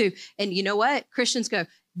 those two. And you know what? Christians go,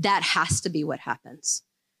 that has to be what happens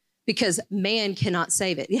because man cannot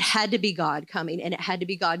save it. It had to be God coming and it had to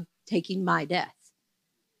be God taking my death.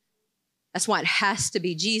 That's why it has to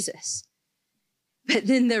be Jesus. But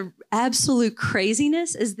then the absolute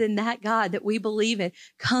craziness is then that God that we believe in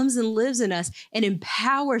comes and lives in us and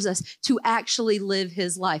empowers us to actually live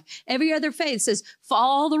his life. Every other faith says, follow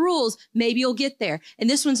all the rules, maybe you'll get there. And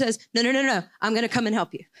this one says, no, I'm going to come and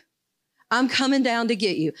help you. I'm coming down to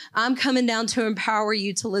get you. I'm coming down to empower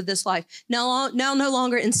you to live this life. Now, no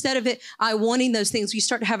longer, instead of it, I wanting those things, you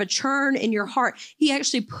start to have a churn in your heart. He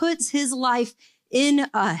actually puts his life in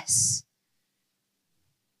us.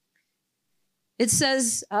 It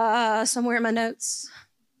says somewhere in my notes.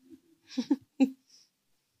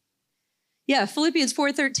 Philippians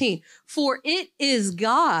 4:13. For it is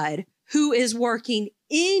God who is working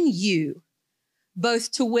in you,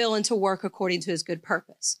 both to will and to work according to his good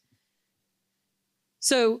purpose.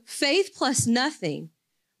 So faith plus nothing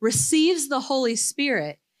receives the Holy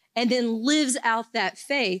Spirit and then lives out that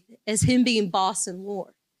faith as him being boss and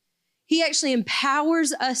Lord. He actually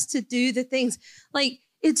empowers us to do the things like,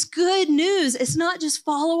 it's good news. It's not just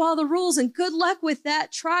follow all the rules and good luck with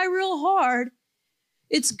that. Try real hard.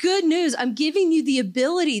 It's good news. I'm giving you the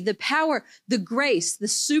ability, the power, the grace, the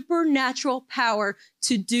supernatural power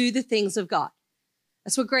to do the things of God.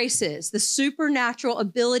 That's what grace is, the supernatural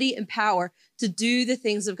ability and power to do the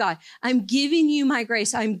things of God. I'm giving you my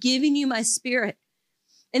grace. I'm giving you my spirit.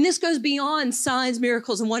 And this goes beyond signs,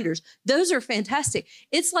 miracles, and wonders. Those are fantastic.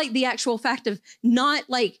 It's like the actual fact of not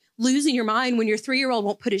like losing your mind when your 3-year-old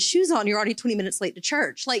won't put his shoes on. You're already 20 minutes late to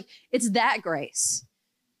church. Like it's that grace.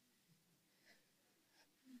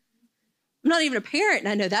 I'm not even a parent and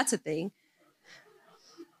I know that's a thing.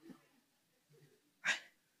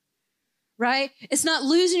 right? It's not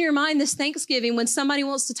losing your mind this Thanksgiving when somebody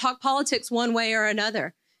wants to talk politics one way or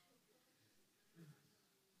another.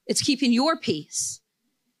 It's keeping your peace.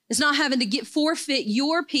 It's not having to forfeit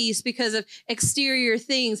your peace because of exterior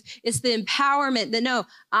things. It's the empowerment that, no,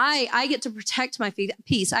 I get to protect my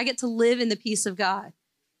peace. I get to live in the peace of God.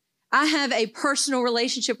 I have a personal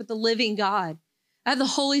relationship with the living God. I have the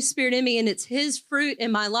Holy Spirit in me, and it's his fruit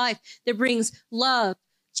in my life that brings love,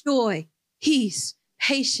 joy, peace,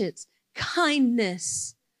 patience,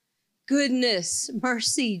 kindness, goodness,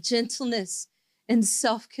 mercy, gentleness, and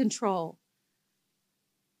self-control.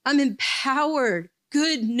 I'm empowered.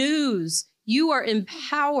 Good news. You are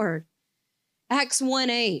empowered. Acts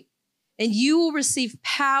 1:8. And you will receive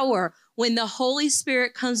power when the Holy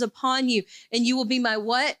Spirit comes upon you, and you will be my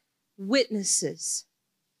what? Witnesses.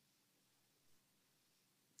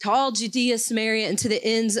 To all Judea, Samaria, and to the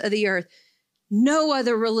ends of the earth. No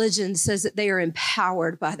other religion says that they are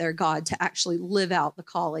empowered by their God to actually live out the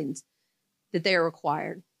callings that they are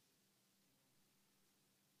required.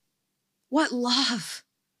 What love.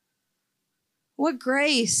 What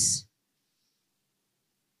grace.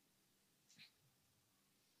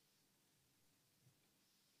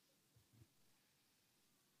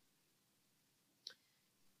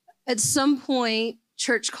 At some point,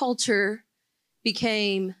 church culture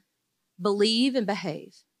became believe and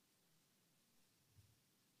behave.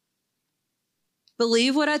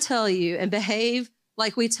 Believe what I tell you and behave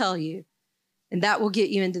like we tell you, and that will get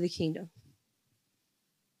you into the kingdom.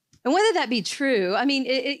 And whether that be true, I mean,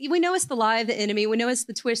 we know it's the lie of the enemy. We know it's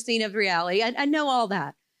the twisting of reality. I know all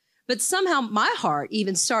that. But somehow my heart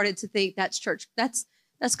even started to think that's church. That's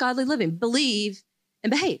godly living. Believe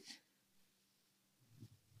and behave.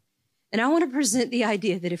 And I want to present the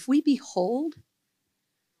idea that if we behold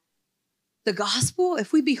the gospel,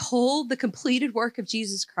 if we behold the completed work of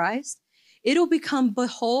Jesus Christ, it'll become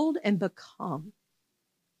behold and become.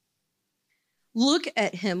 Look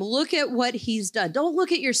at him. Look at what he's done. Don't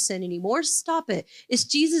look at your sin anymore. Stop it. It's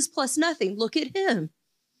Jesus plus nothing. Look at him.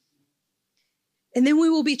 And then we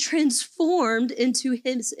will be transformed into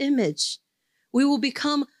his image. We will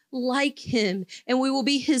become like him, and we will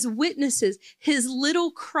be his witnesses, his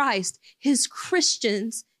little Christ, his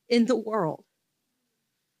Christians in the world.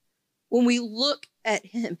 When we look at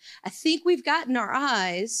him, I think we've gotten our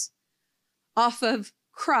eyes off of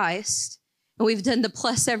Christ, and we've done the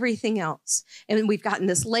plus everything else. And we've gotten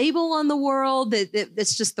this label on the world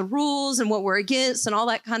that's just the rules and what we're against and all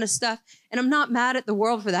that kind of stuff. And I'm not mad at the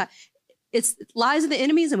world for that. It's lies of the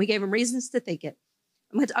enemies, and we gave them reasons to think it.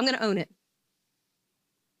 I'm going to own it.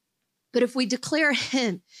 But if we declare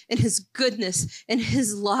him and his goodness and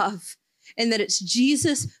his love, and that it's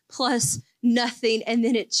Jesus plus nothing, and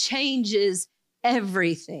then it changes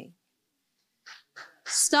everything.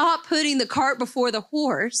 Stop putting the cart before the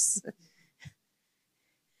horse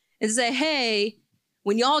and say, hey,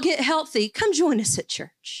 when y'all get healthy, come join us at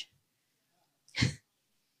church.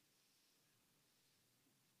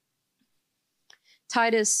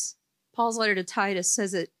 Titus, Paul's letter to Titus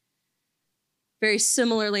says it very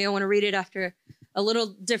similarly. I want to read it after a little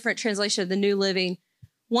different translation of the New Living.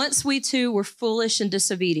 Once we too were foolish and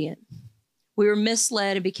disobedient. We were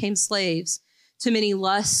misled and became slaves to many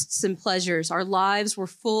lusts and pleasures. Our lives were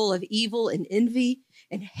full of evil and envy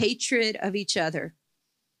and hatred of each other.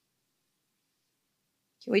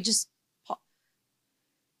 Can we just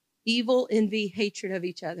evil, envy, hatred of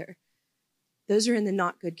each other? Those are in the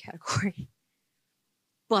not good category.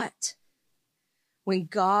 But when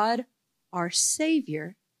God, our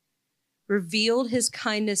Savior, revealed his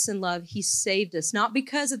kindness and love, he saved us, not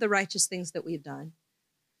because of the righteous things that we've done,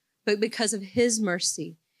 but because of his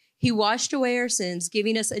mercy. He washed away our sins,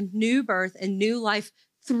 giving us a new birth and new life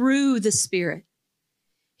through the Spirit.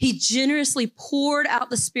 He generously poured out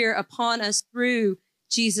the Spirit upon us through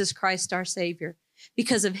Jesus Christ, our Savior.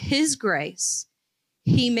 Because of his grace,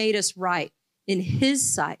 he made us right in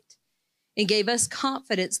his sight and gave us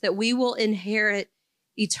confidence that we will inherit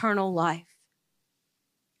eternal life.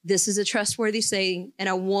 This is a trustworthy saying, and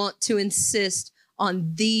I want to insist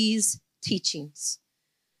on these teachings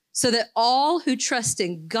so that all who trust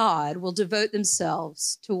in God will devote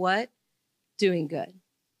themselves to what? Doing good.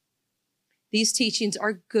 These teachings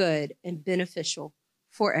are good and beneficial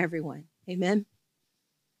for everyone. Amen.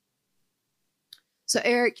 So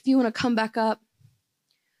Eric, if you want to come back up,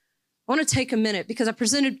 I want to take a minute because I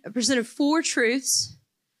presented 4 truths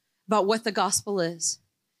about what the gospel is.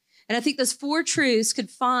 And I think those 4 truths could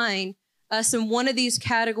find us in one of these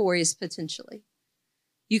categories potentially.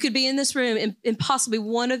 You could be in this room in possibly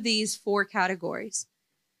one of these 4 categories.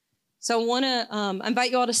 So I want to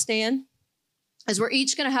invite you all to stand as we're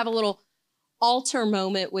each going to have a little altar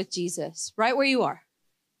moment with Jesus, right where you are.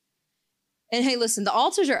 And hey, listen, the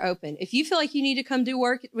altars are open. If you feel like you need to come do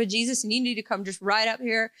work with Jesus and you need to come just right up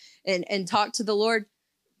here and talk to the Lord,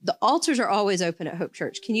 the altars are always open at Hope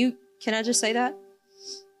Church. Can I just say that?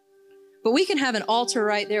 But we can have an altar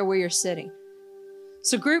right there where you're sitting.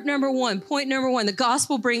 So point number one, the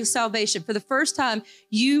gospel brings salvation. For the first time,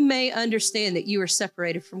 you may understand that you are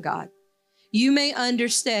separated from God. You may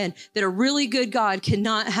understand that a really good God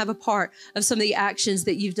cannot have a part of some of the actions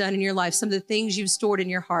that you've done in your life, some of the things you've stored in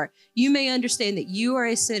your heart. You may understand that you are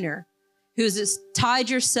a sinner who has tied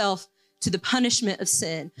yourself to the punishment of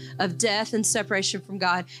sin, of death and separation from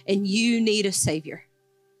God, and you need a Savior.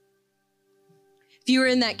 If you are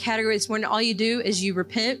in that category this morning, all you do is you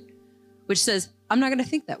repent, which says, I'm not going to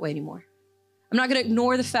think that way anymore. I'm not going to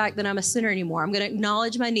ignore the fact that I'm a sinner anymore. I'm going to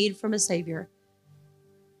acknowledge my need from a Savior.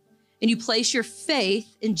 And you place your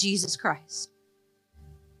faith in Jesus Christ.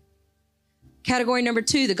 Category number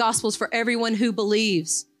 2, the gospel is for everyone who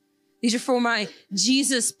believes. These are for my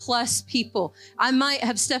Jesus plus people. I might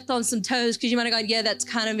have stepped on some toes because you might have gone, yeah, that's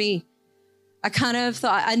kind of me. I kind of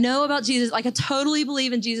thought, I know about Jesus, like I totally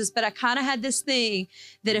believe in Jesus, but I kind of had this thing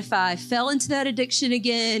that if I fell into that addiction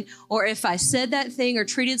again, or if I said that thing or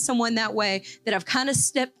treated someone that way, that I've kind of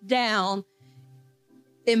stepped down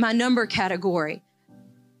in my number category.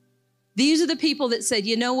 These are the people that said,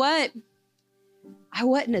 you know what? I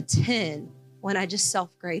wasn't a 10 when I just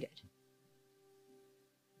self-graded.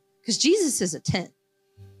 Because Jesus is a 10.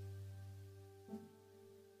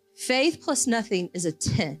 Faith plus nothing is a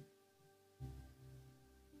 10.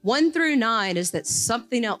 1 through 9 is that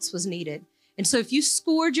something else was needed. And so if you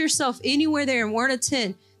scored yourself anywhere there and weren't a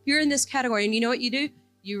 10, you're in this category. And you know what you do?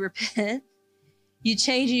 You repent, you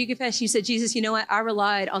change, and you confess. You said, Jesus, you know what? I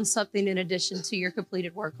relied on something in addition to your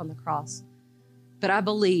completed work on the cross. But I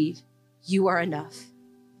believe you are enough,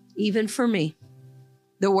 even for me,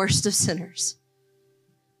 the worst of sinners.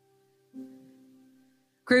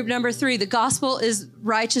 Group number 3, the gospel is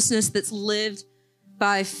righteousness that's lived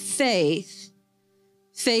by faith.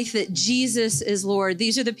 Faith that Jesus is Lord.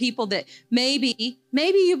 These are the people that maybe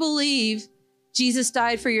you believe Jesus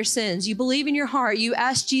died for your sins. You believe in your heart. You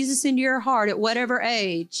ask Jesus into your heart at whatever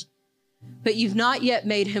age, but you've not yet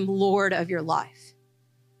made him Lord of your life.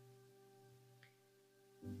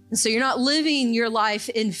 And so you're not living your life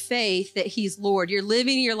in faith that he's Lord. You're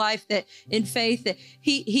living your life that in faith that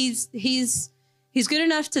he's good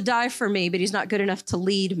enough to die for me, but he's not good enough to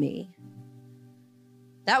lead me.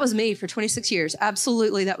 That was me for 26 years.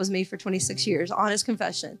 Absolutely, that was me for 26 years. Honest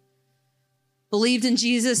confession. Believed in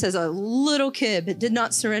Jesus as a little kid, but did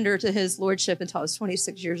not surrender to his lordship until I was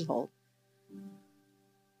 26 years old.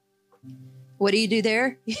 What do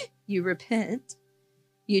there? You repent,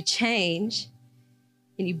 you change,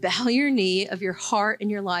 and you bow your knee of your heart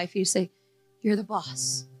and your life. You say, you're the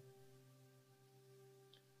boss.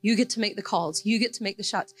 You get to make the calls. You get to make the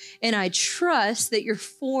shots. And I trust that you're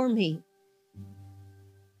for me.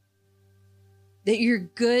 That you're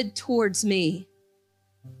good towards me,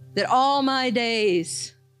 that all my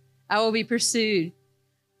days I will be pursued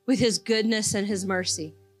with his goodness and his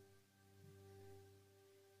mercy.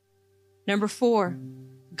 Number 4,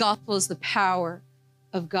 gospel is the power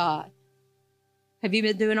of God. Have you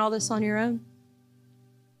been doing all this on your own?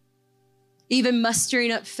 Even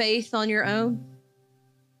mustering up faith on your own?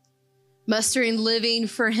 Mustering living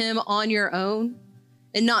for him on your own?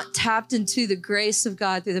 And not tapped into the grace of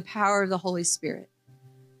God through the power of the Holy Spirit?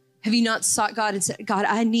 Have you not sought God and said, God,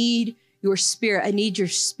 I need your spirit. I need your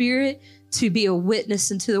spirit to be a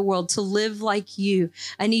witness into the world, to live like you.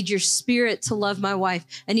 I need your spirit to love my wife.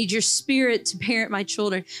 I need your spirit to parent my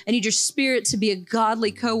children. I need your spirit to be a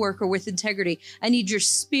godly coworker with integrity. I need your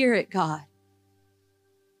spirit, God.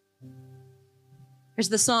 There's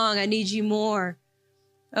the song, I need you more.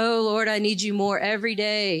 Oh, Lord, I need you more every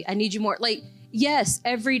day. I need you more. Like, yes,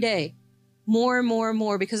 every day, more and more and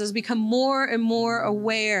more, because as we become more and more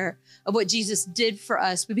aware of what Jesus did for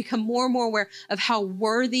us, we become more and more aware of how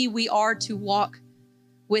worthy we are to walk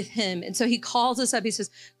with him. And so he calls us up. He says,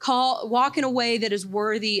 walk in a way that is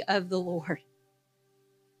worthy of the Lord.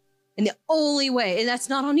 And the only way, and that's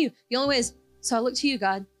not on you, the only way is, so I look to you,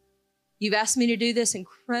 God. You've asked me to do this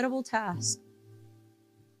incredible task.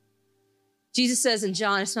 Jesus says in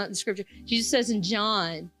John, it's not in the scripture, Jesus says in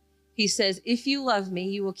John, he says, if you love me,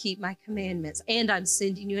 you will keep my commandments, and I'm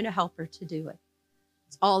sending you in a helper to do it.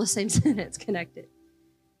 It's all the same sentence connected.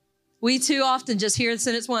 We too often just hear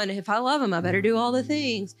sentence 1, if I love him, I better do all the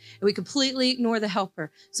things. And we completely ignore the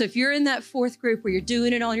helper. So if you're in that 4th group where you're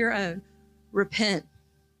doing it on your own, repent,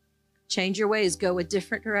 Change your ways. Go a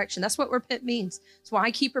different direction. That's what repent means. That's why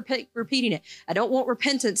I keep repeating it. I don't want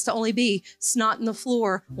repentance to only be snotting the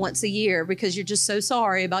floor once a year because you're just so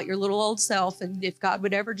sorry about your little old self and if God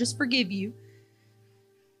would ever just forgive you.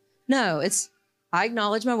 No, it's I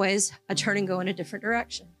acknowledge my ways. I turn and go in a different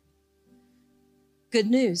direction. Good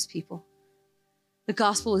news, people. The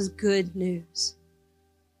gospel is good news.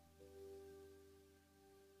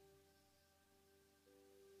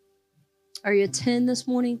 Are you a 10 this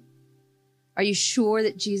morning? Are you sure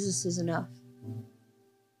that Jesus is enough?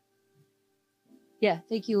 Yeah,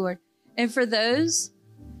 thank you, Lord. And for those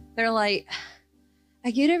that are like,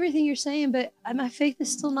 I get everything you're saying, but my faith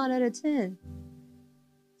is still not at a 10.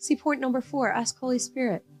 See, point number 4, ask Holy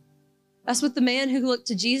Spirit. That's what the man who looked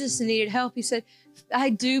to Jesus and needed help, he said, I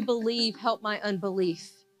do believe, help my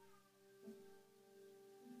unbelief.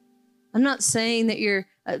 I'm not saying that you're,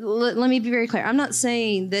 let me be very clear. I'm not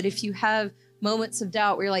saying that if you have moments of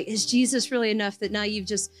doubt where you're like, is Jesus really enough that now you've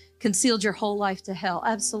just concealed your whole life to hell?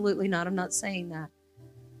 Absolutely not. I'm not saying that.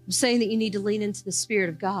 I'm saying that you need to lean into the Spirit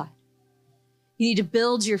of God. You need to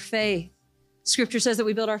build your faith. Scripture says that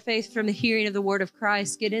we build our faith from the hearing of the word of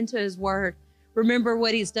Christ. Get into his word. Remember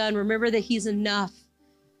what he's done. Remember that he's enough.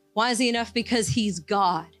 Why is he enough? Because he's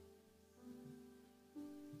God.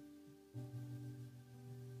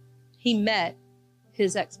 He met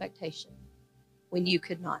his expectation when you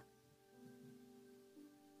could not.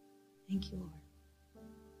 Thank you, Lord.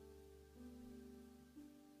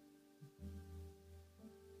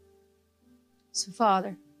 So,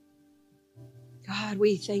 Father, God,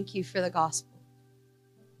 we thank you for the gospel.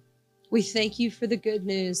 We thank you for the good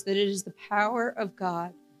news that it is the power of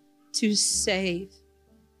God to save,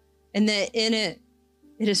 and that in it,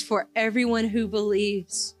 it is for everyone who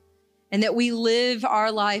believes, and that we live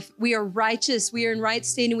our life. We are righteous. We are in right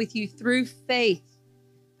standing with you through faith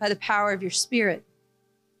by the power of your Spirit.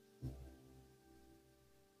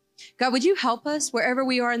 God, would you help us wherever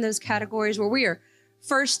we are in those categories where we are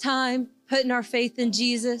first time putting our faith in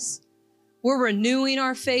Jesus, we're renewing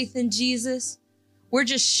our faith in Jesus, we're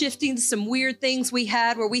just shifting some weird things we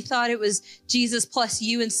had where we thought it was Jesus plus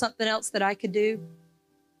you and something else that I could do.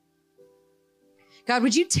 God,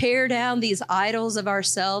 would you tear down these idols of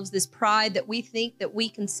ourselves, this pride that we think that we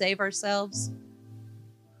can save ourselves?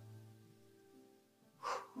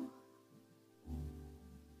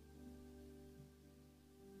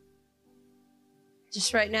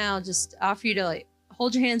 Just right now, just offer you to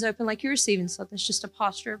hold your hands open like you're receiving something. It's just a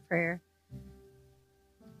posture of prayer.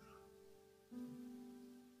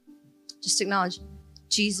 Just acknowledge,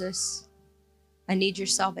 Jesus, I need your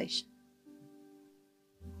salvation.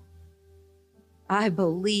 I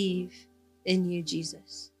believe in you,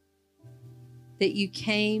 Jesus, that you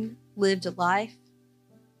came, lived a life,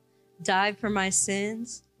 died for my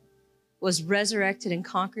sins, was resurrected and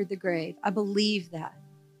conquered the grave. I believe that.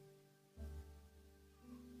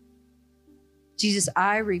 Jesus,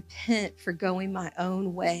 I repent for going my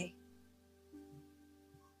own way,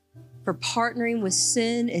 for partnering with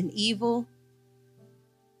sin and evil.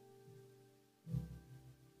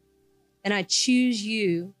 And I choose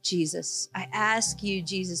you, Jesus. I ask you,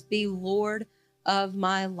 Jesus, be Lord of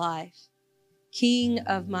my life, King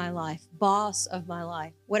of my life, boss of my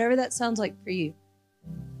life, whatever that sounds like for you.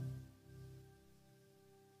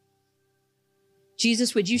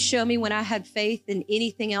 Jesus, would you show me when I had faith in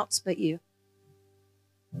anything else but you?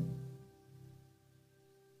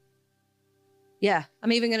 Yeah,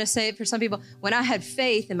 I'm even going to say it for some people. When I had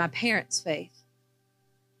faith in my parents' faith.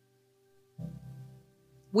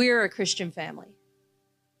 We're a Christian family.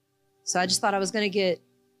 So I just thought I was going to get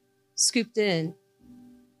scooped in.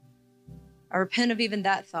 I repent of even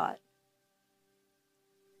that thought.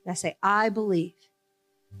 And I say, I believe.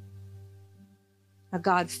 Now,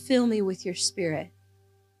 God, fill me with your Spirit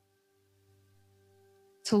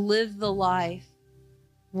to live the life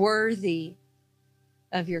worthy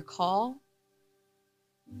of your call,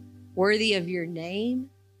 worthy of your name.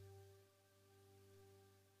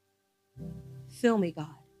 Fill me, God.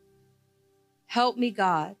 Help me,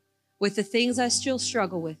 God, with the things I still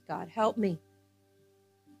struggle with, God. Help me.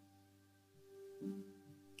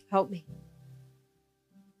 Help me.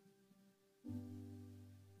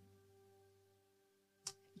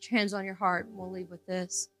 Put your hands on your heart, and we'll leave with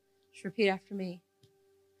this. Just repeat after me.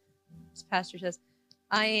 This pastor says,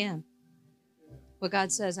 I am what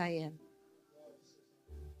God says I am.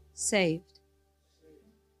 Saved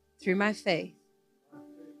through my faith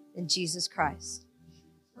in Jesus Christ,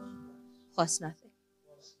 plus nothing.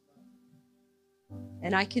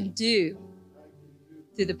 And I can do,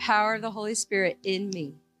 through the power of the Holy Spirit in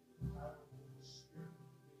me,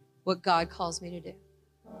 what God calls me to do.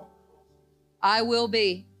 I will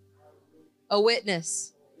be a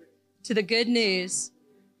witness to the good news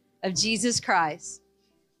of Jesus Christ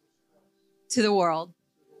to the world.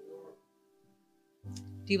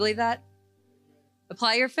 Do you believe that?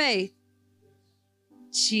 Apply your faith.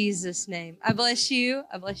 Jesus' name. I bless you.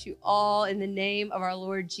 I bless you all in the name of our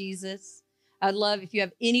Lord Jesus. I'd love if you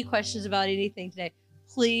have any questions about anything today,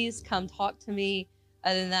 please come talk to me.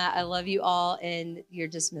 Other than that, I love you all and you're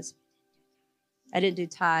dismissed. I didn't do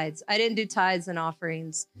tithes. I didn't do tithes and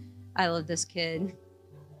offerings. I love this kid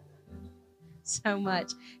so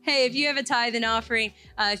much. Hey, if you have a tithe and offering,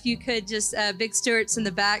 if you could just, Big Stewart's in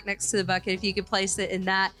the back next to the bucket, if you could place it in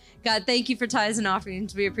that. God, thank you for tithes and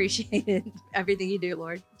offerings. We appreciate it. Everything you do,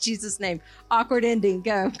 Lord. In Jesus' name. Awkward ending.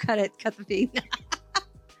 Go. Cut it. Cut the feed.